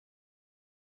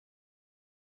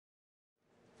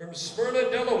From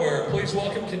Smyrna, Delaware, please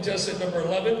welcome contestant number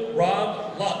 11,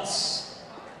 Rob Lutz.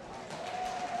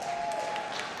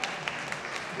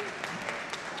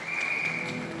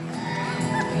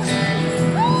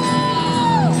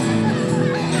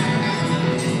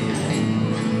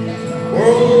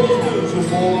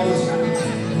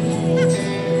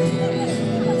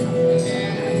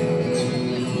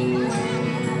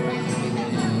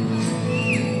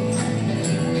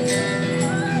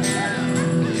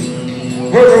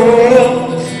 We're going up,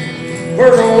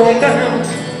 we're going down,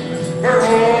 we're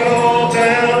going all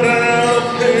down,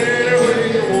 down,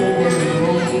 anyway over the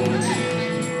road.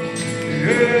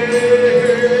 Yeah,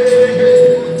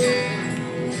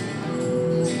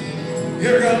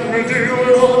 you got me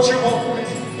doing what you want me,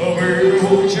 oh baby,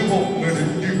 what you want me to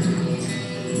do.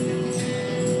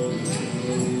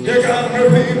 You got me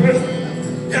peeping,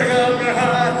 you got me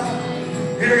high,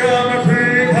 you got me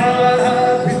peeping high,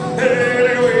 high,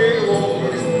 anyway.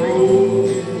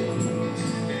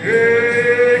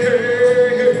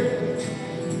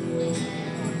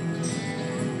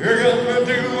 You got me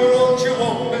doing what you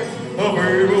want me, oh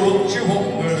baby, what you want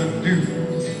me to do.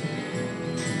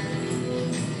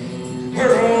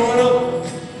 We're going up,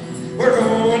 we're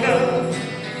going down,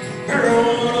 we're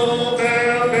going all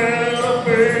down, down, up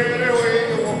any way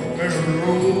you want me to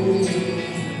roll.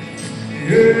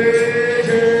 Yeah,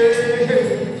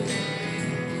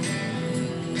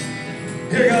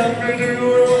 you got me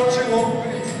doing what you want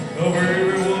me, oh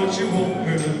baby, what you want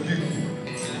me to do.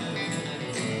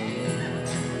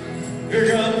 You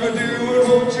got me doing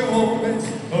what you want me,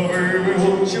 oh baby,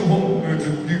 what you want me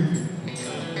to do.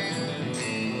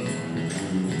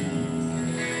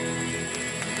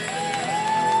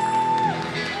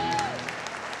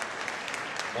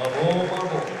 My boy, my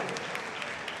boy.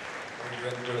 We're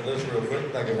getting rid of this real quick.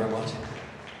 Thank you very much.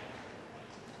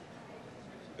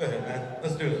 Go ahead, man.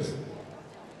 Let's do this.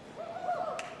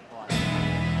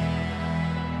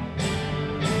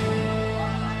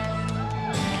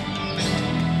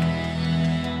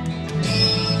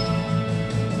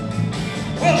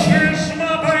 Well, she's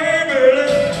my baby,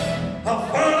 I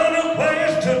found a new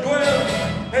place to dwell.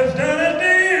 It's down at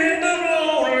the end of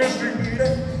Lonely Street.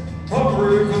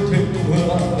 Heartbreak will take me where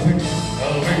I'll be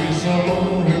so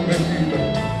lonely, baby.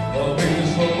 I'll be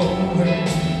so lonely.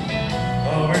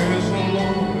 I'll be so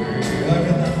lonely, I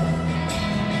cannot.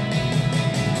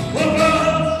 The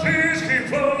blood tears keep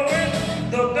flowing,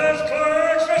 the best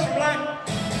clerks dressed black.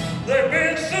 They've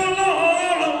been so long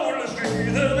on Lonely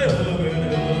Street, they'll never be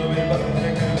back.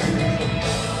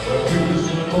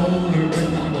 So lonely, baby.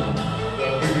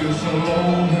 That we're so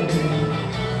lonely,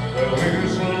 that we're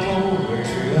so lonely,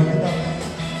 I cannot.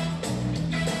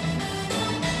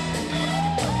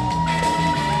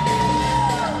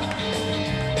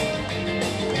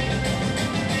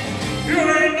 You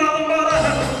ain't nothing but a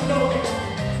hound dog,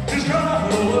 just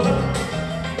crying over time.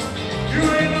 You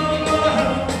ain't nothing but a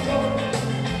hound dog,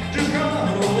 just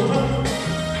crying over time.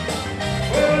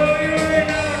 Well, you ain't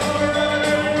never gonna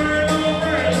run no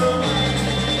friend of mine.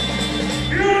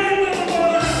 You ain't nothing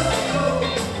but a hound dog,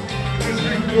 just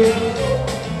keep going on.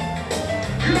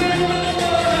 You ain't nothing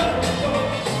but a hound dog,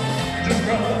 just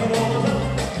crying over time.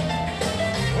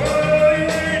 Well, you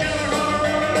ain't never gonna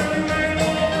run no friend of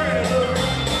mine.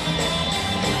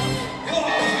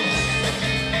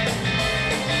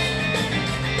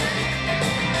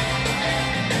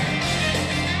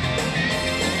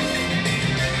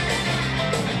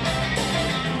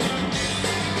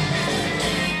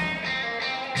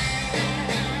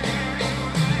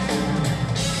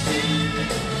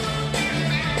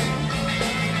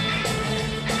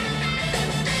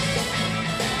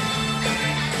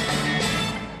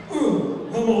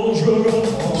 I'm all sugar,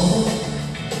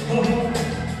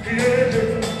 yeah.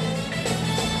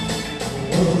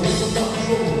 Well, it's not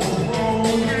so wrong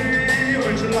with me,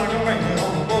 but you like a man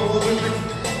on the buzzer.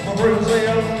 My friends say I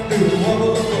do what the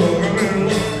fuck I'm in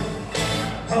love.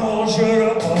 I'm all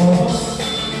sugar,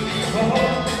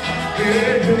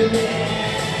 yeah.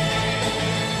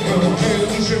 Well, my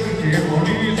hands are shaking, yeah, my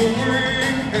knees are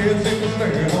weak, can't seem to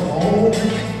stand on my own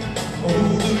feet. Oh, do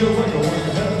you think I want to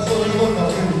have such fun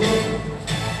out in love?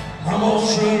 I'm all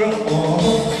sugar, yeah.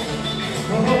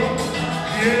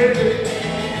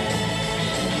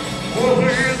 Well,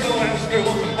 please don't ask me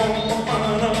what's on my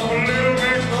mind. I'm a little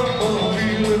mixed up, but I'm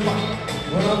feeling fine.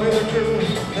 When I'm in a girl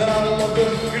that I love,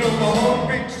 you know my heart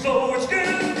beats so it's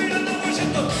getting beating the wish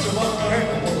it up to my hand.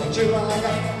 Well, the chill I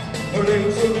got, her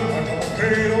lips are like a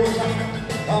volcano time.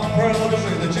 I'm proud to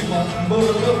say that she's my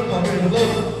mother, I'm in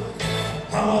love.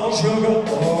 I'm all sugar,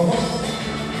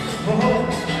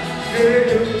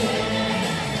 yeah.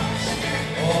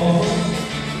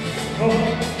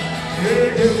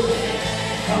 Yeah.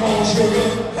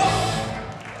 sugar. Ha!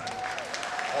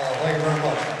 Thank you very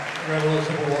much. Congratulations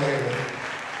for one evening.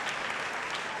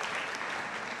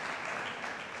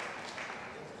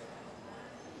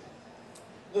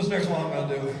 This next one I'm going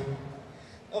to do,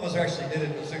 Elvis actually did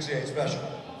it in the '68 special,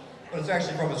 but it's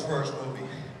actually from his first movie.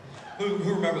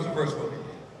 Who remembers the first movie?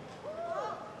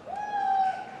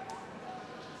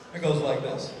 It goes like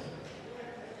this.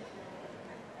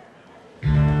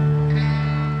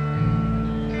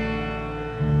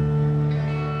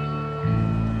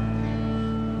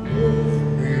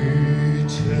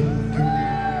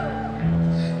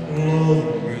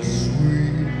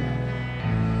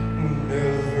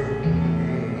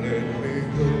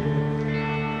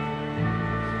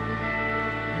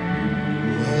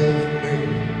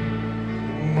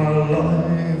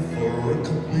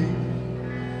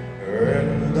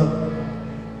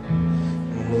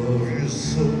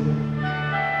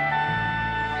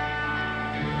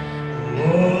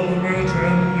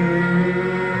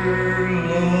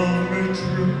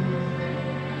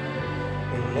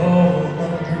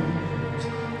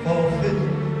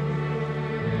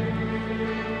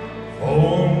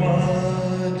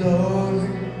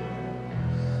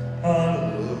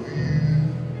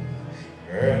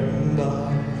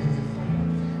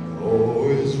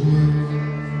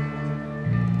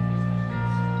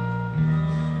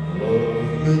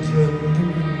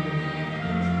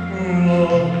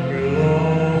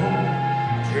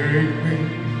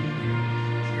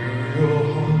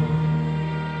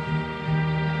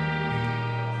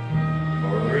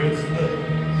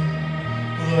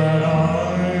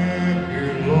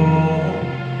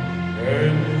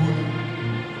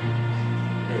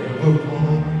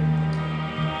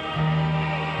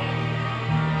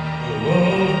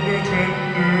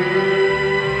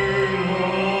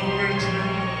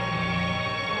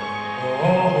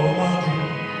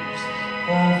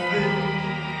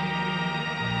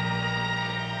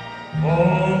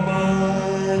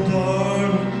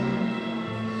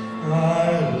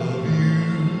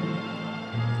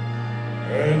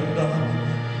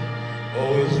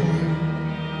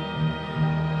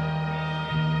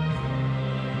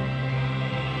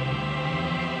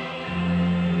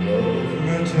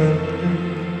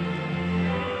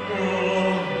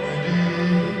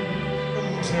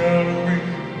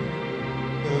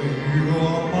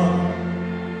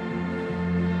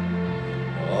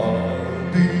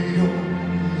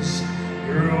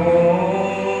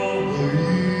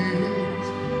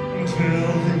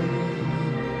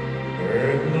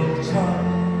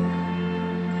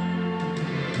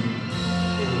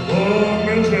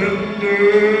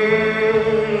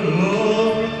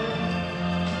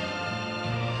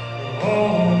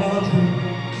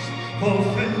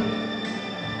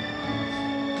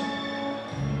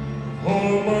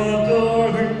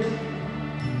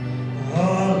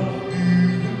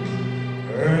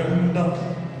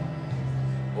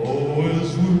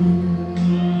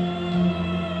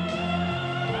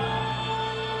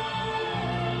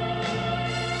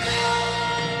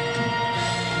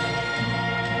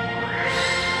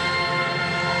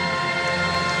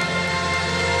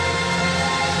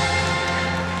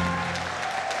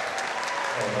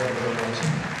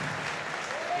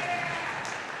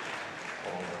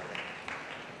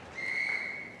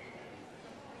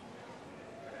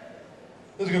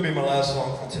 This is going to be my last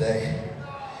song for today.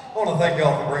 I want to thank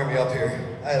y'all for bringing me up here.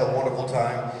 I had a wonderful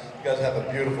time. You guys have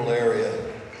a beautiful area.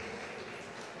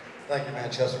 Thank you,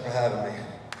 Manchester, for having me.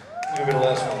 This is going to be the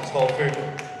last one. It's called Fear.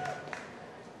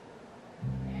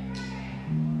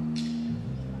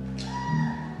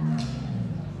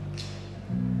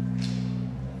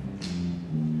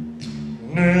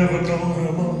 Never know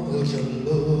how much I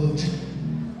loved you.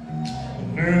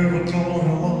 Never know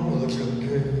how much I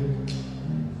cared.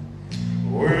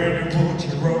 When you put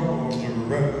your arms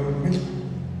around me,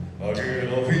 I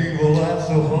get a fever that's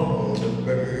so hard to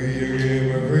bear. You give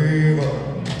me fever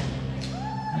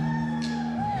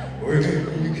when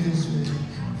you kiss me,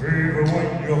 fever when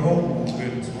you hold me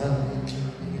tight,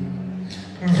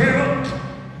 fever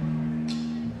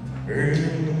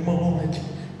in the morning,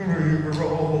 fever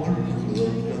all through the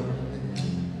night.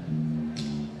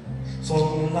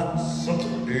 Sunlight,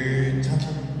 Sunday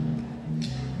time,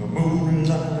 the moon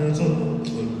lights up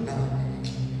the night.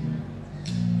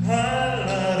 I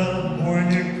light up when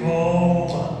you call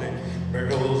my name,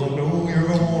 because I know you're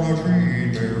gonna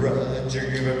treat me right. You're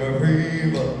giving me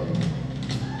fever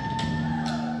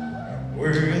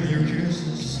with your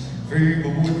kisses, fever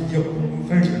with your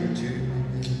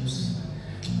fingertips.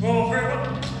 Oh,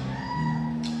 fever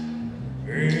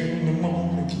in the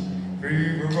morning,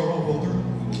 fever all through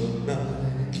the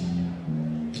night.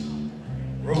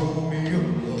 Romeo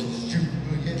loves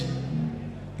Juliet,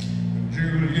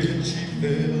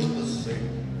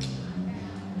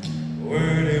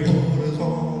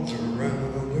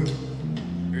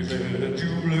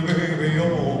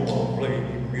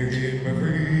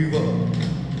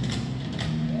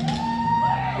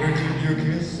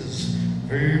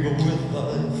 baby, with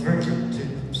my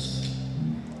fingertips.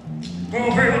 Oh,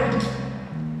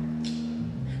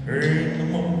 baby, in the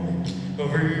morning,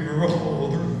 baby,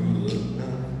 all through the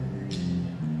night.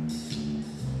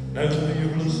 Now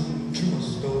you've listened to my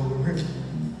story.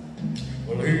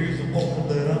 Well, here's the one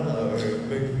that I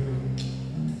made.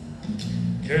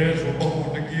 Cats were born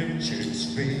to give chicks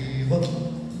fever.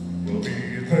 We'll be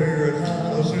in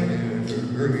paradise in the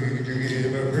grave to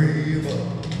give a fever.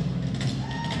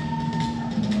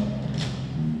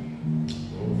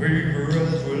 Oh, fever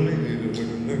as we live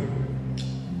in the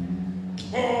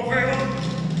oh, fever.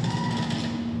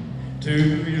 To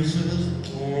your sister,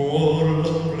 what a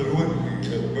lovely way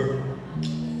to burn.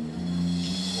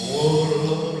 What a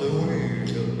lovely way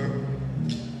to burn.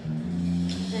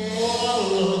 What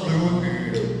a lovely way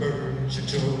to burn.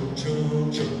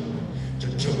 Cha-chum-chum-chum.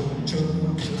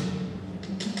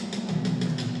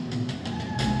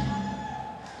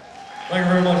 Thank you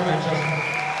very much, Manchester.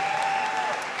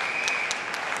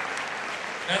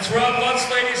 That's Rob Lutz,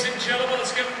 ladies and gentlemen.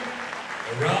 Let's give him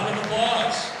a round of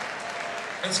applause.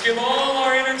 Let's give all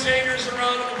our entertainers a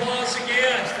round of applause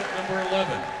again. Number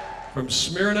 11. From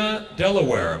Smyrna,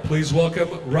 Delaware, please welcome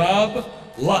Rob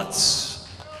Lutz.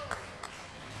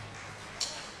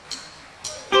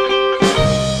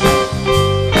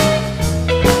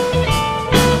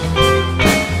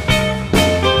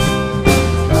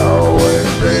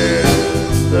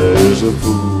 There's a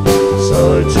fool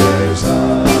such as I.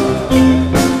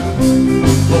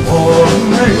 For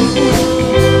me,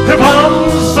 if I'm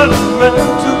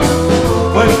sentimental,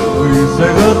 when we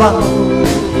say goodbye,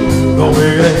 don't be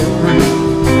angry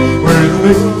with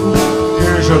me,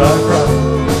 here should I cry.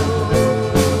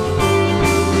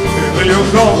 If you're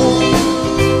gone,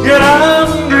 get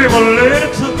angry a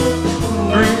little,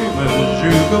 dream as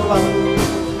you go by.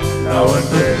 Now and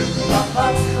then,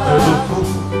 there's a fool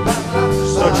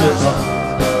such as I.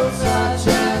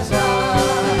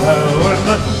 Now and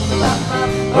then,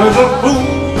 there's a fool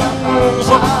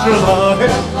such as I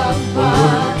am.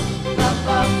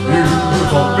 You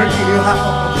taught me how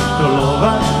to love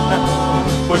and now,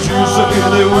 but you say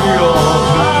that we are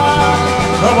two.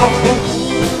 I'm a fool,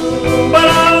 but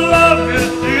I love you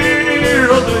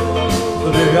dearly the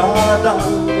day I die.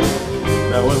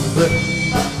 Now and then,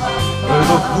 there's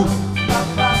a fool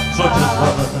such as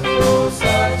I.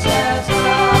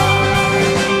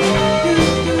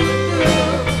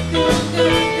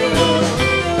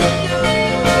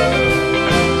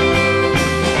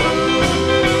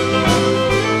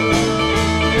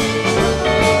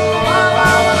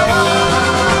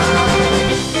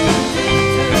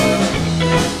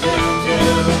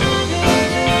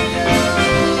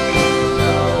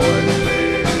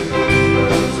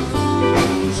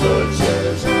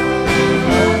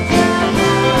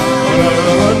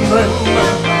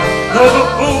 There's a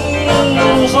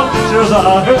fool such as I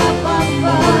am.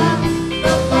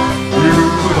 You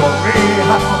taught me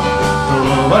how to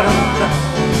love and die.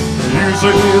 You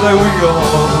say that we are.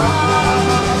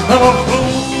 I'm a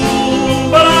fool,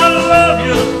 but I love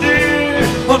you, dear,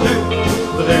 until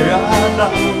the day I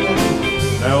die.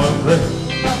 Now and then,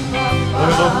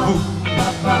 there's a fool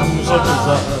such as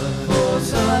I.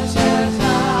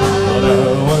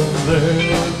 Now and then,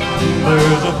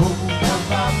 there's a fool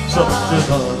such as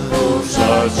I.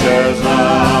 Such as I.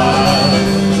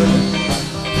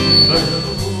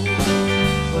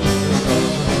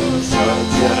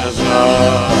 Such as I.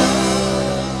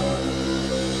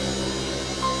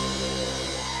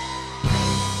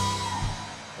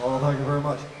 Oh, thank you very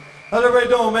much. How's everybody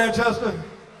doing, Manchester?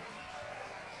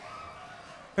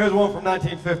 Here's one from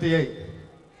 1958.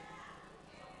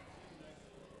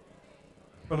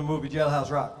 From the movie Jailhouse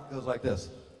Rock. It goes like this.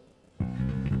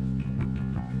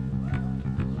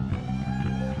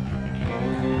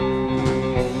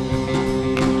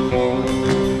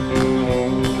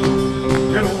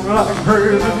 You don't like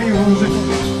crazy music,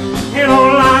 you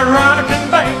don't like rock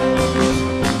and bands.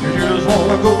 You just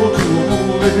wanna go to a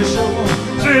movie show,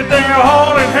 sit there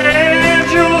holding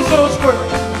hands, you're so square.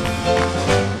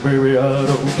 Baby, I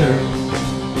don't care.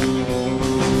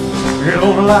 You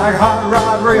don't like hot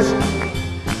rod racing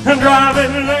and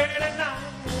driving late at night.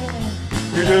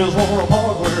 You just wanna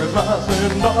park where it's nice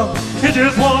and dark. You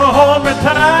just wanna hold me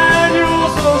tight, you're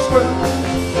so square.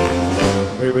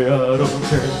 Baby, I don't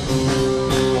care.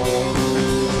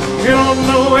 You don't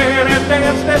know any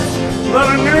dance steps that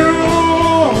I knew.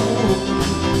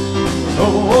 No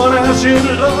one else should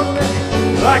love me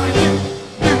like you do.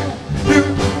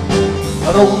 I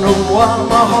don't know why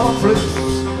my heart flips,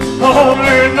 I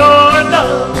only know it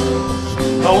does.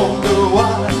 I wonder why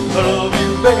I love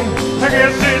you, babe. I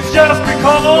guess it's just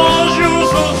because you're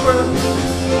so sweet.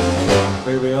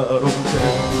 Baby, I don't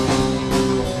care.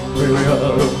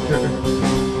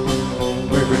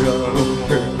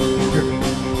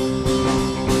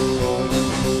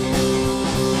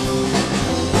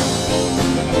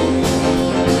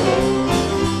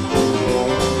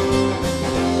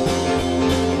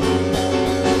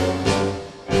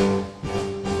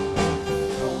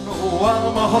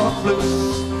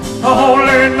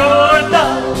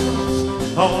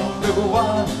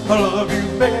 I love you,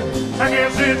 baby. I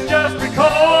guess it's just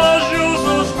because you're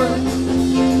so sweet.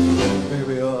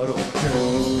 Baby, I don't care.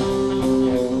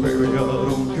 Baby, I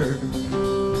don't care.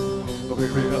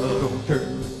 Baby, I don't care.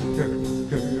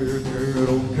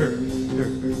 Don't care.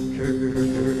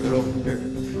 Don't care.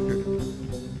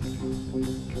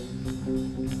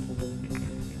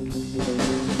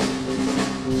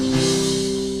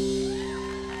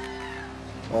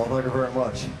 Oh, thank you very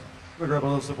much. We'll grab a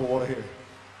little sip of water here.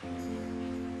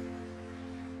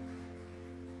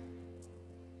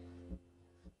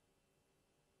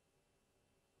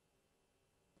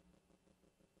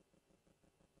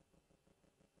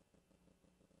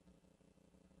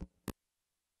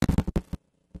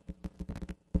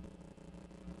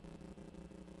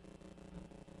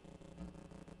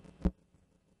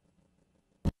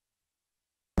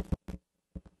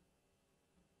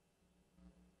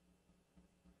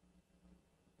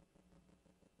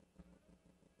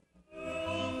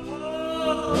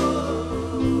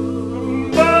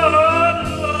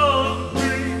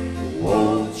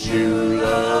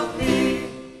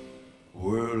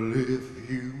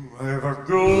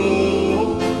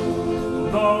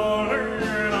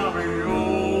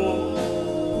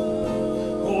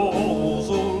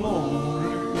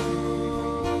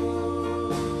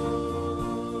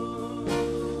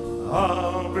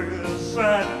 I'll be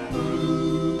sad and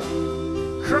blue,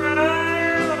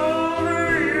 crying over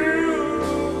you,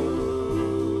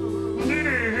 the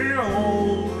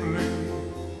only.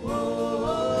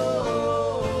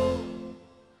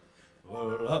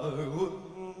 Well, I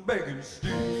wouldn't beg and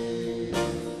steal,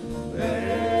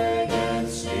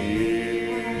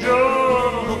 just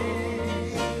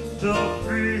to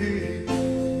feel,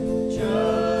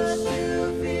 just to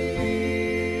feel.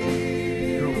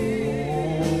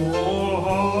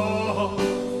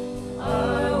 I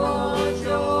want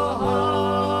your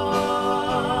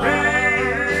heart,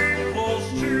 being close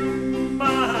to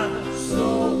mine, so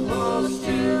close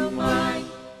to mine.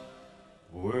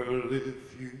 Well,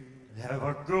 if you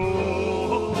ever go,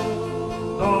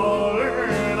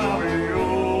 darling, I'll be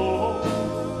yours.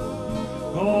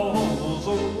 Oh,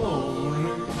 so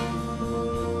lonely,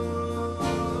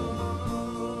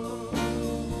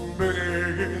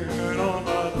 begging on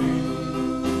my knees.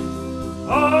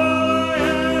 All I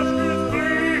ask is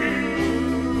please,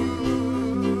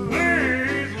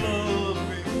 please love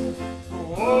me.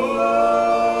 Oh,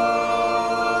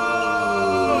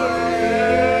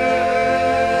 yeah.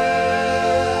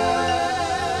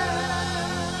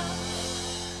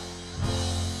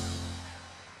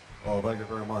 Oh, thank you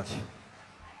very much. Let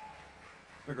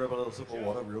me grab a little sip of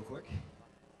water real quick.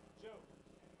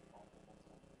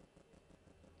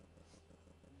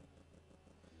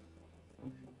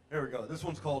 Here we go. This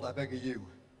one's called I Beg of You.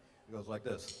 It goes like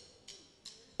this.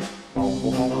 I don't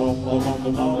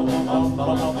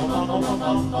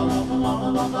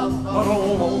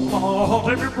want my heart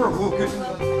to be broken,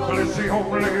 but it's the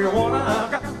only one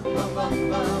I've got.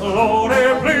 Lordy,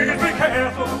 please be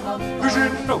careful, 'cause you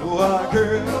know I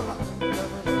care.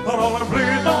 Lordy,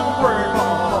 please don't break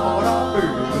my heart, I beg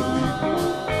of you.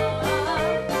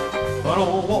 I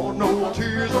don't want no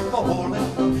tears are falling,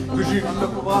 'cause you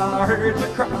know I hate to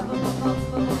cry.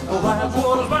 Well, that's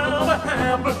what's bound to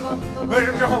happen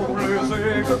if you only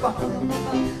say goodbye.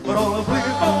 But oh,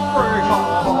 please don't break my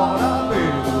heart, I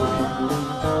beg of you.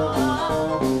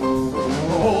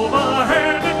 Hold my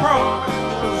hand and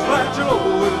promise that you'll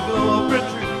always love me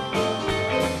true.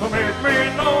 Make me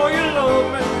know you love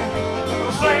me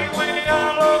the same way I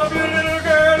love you, little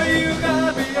girl. You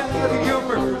got me out of your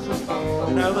mercy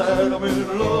now that I'm in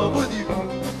love with you.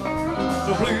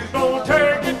 So please don't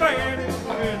take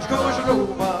advantage, 'cause you know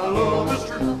my love is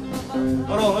true.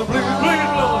 But oh, please, please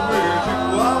love me too,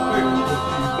 I beg of you.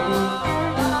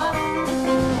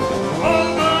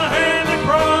 Hold my hand and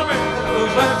promise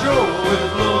that you'll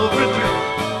always love me too.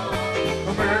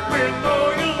 Make me know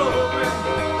you love me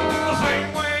the same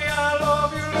way I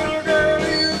love you, little girl.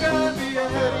 You got me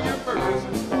out of your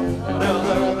mercy now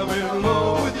that I'm in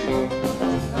love with you.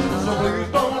 So please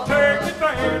don't take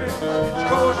advantage,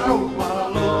 'cause you know my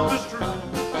love is true.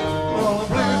 Oh,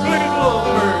 please, please love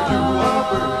me too, I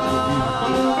beg of you.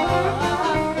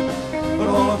 But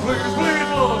oh, please, please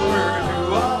love me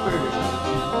too, I beg of you.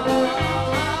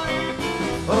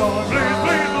 But oh, please,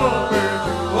 please love me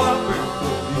too, I beg of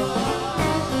you.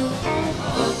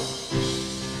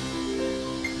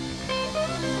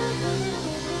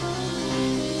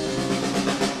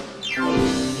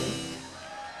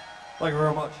 Thank you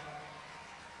very much.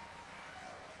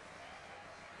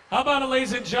 How about it,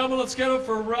 ladies and gentlemen? Let's give it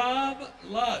for Rob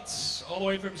Lutz, all the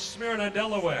way from Smyrna,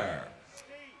 Delaware.